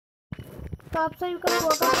तो आप सभी का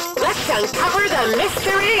स्वागत है।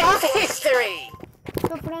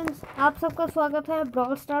 तो फ्रेंड्स, आप सबका स्वागत है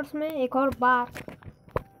ब्रॉल स्टार्स में एक और बार।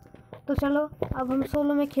 तो चलो अब हम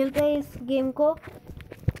सोलो में खेलते हैं इस गेम को।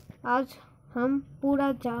 आज हम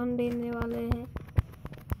पूरा जान देने वाले हैं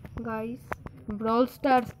गाइस। ब्रॉल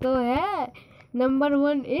स्टार्स तो है नंबर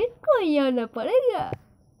 1, एक को ही आना पड़ेगा।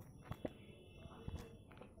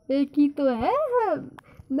 एक ही तो है, हम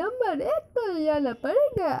नंबर 1 तो ही आना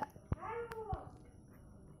पड़ेगा।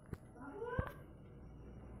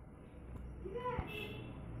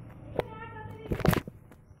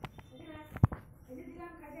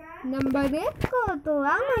 नंबर 1 को तो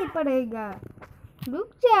आना ही पड़ेगा।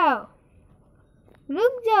 रुक जाओ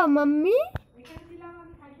मम्मी,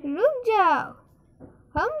 रुक जाओ।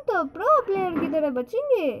 हम तो प्रो प्लेयर की तरह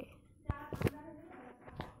बचेंगे।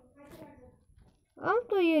 हम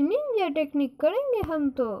तो ये निंजा टेक्निक करेंगे। हम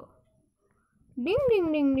तो डिंग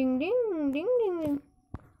डिंग डिंग डिंग डिंग डिंग डिंग डिंग।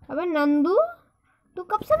 अबे नंदू, तू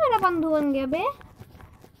कब से मेरा बंधु बन गया बे?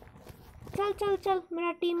 चल चल चल,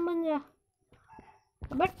 मेरा टीम बन जा।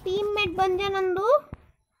 अबे टीममेट बन जा नंदू।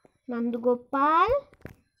 नंदू गोपाल,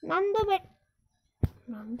 नंदू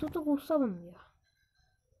तो गुस्सा बन गया।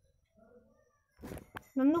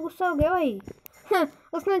 नंदू गुस्सा हो गया भाई।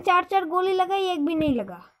 उसने 4 गोली लगाई, एक भी नहीं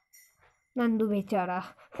लगा। नंदू बेचारा।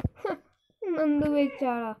 नंदू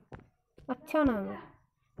बेचारा अच्छा नाम है,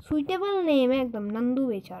 सुइटेबल नेम है एकदम, नंदू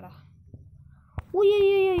बेचारा। ओ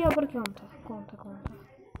ये यहाँ पर कौन था?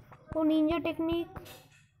 वो निंजा टेक्निक।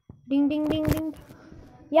 डिंग डिंग डिंग डिंग।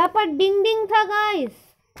 यहाँ पर डिंग डिंग था गाइस,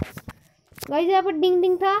 यहाँ पर डिंग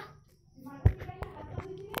डिंग था।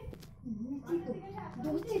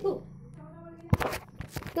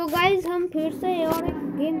 तो गाइस हम फिर से और एक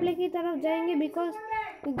गेम प्ले की तरफ जाएंगे बिकॉज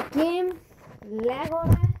गेम लैग हो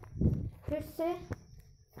रहा है फिर से।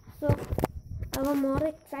 तो अब हम और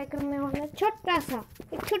एक ट्राई करने वाले हैं, छोटा सा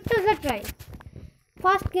ट्राई।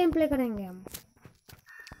 फास्ट गेम प्ले करेंगे हम।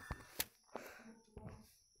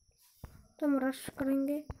 तो हम रश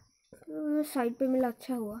करेंगे। साइड पे मिला,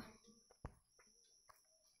 अच्छा हुआ।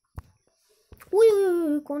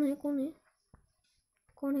 कौन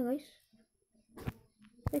है गाइस?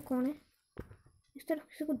 ये कौन है? इस तरह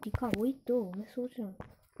किसी को दिखा, वही तो मैं सोच रहा हूँ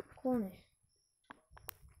कौन है।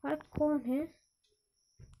 अरे कौन है?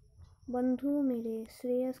 बंधु मेरे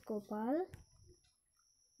श्रेयस गोपाल,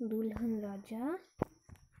 दुल्हन राजा।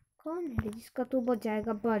 कौन है जिसका तो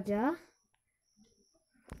बजाएगा बाजा?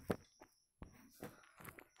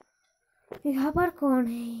 यहाँ पर कौन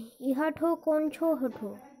है? यहाँ ठो कौन छो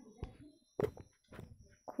हठो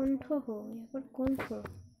कौन ठो हो? यहाँ पर कौन ठो?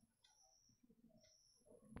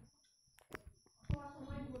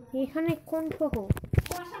 এখানে কোন ठो हो?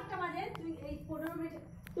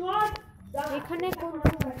 এখানে कौन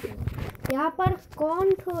ठो है? यहाँ पर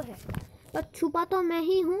कौन ठो है? पर छुपा तो मैं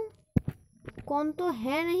ही हूँ, कौन तो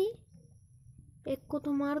है नहीं। एक को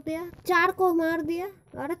तो मार दिया, 4 को मार दिया,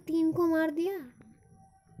 अरे 3 को मार दिया।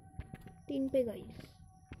 3 पे गई।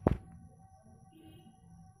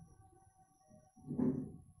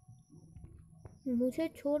 मुझे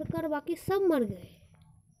छोड़कर बाकी सब मर गए,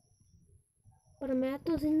 पर मैं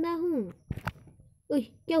तो जिंदा हूँ। ओह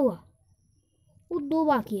क्या हुआ? वो 2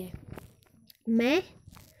 बाकी है, मैं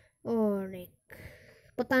और एक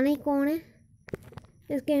पता नहीं कौन है।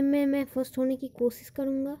 इस गेम में मैं फर्स्ट होने की कोशिश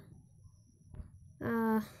करूँगा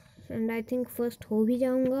एंड आई थिंक फर्स्ट हो भी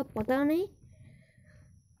जाऊँगा, पता नहीं।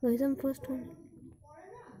 गाइस हम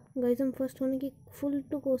फर्स्ट होने की फुल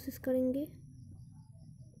टू कोशिश करेंगे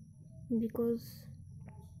बिकॉज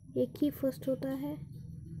एक ही फर्स्ट होता है।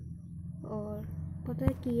 और पता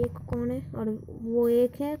है कि एक कौन है, और वो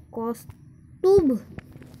एक है कौस्तुभ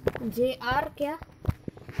JR क्या।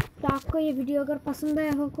 तो आपको ये वीडियो अगर पसंद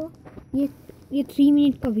आया हो को, ये 3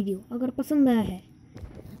 मिनट का वीडियो अगर पसंद आया है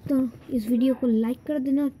तो इस वीडियो को लाइक कर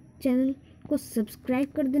देना, चैनल को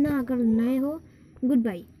सब्सक्राइब कर देना अगर नए हो। गुड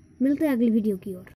बाय, मिलते हैं अगली वीडियो की ओर।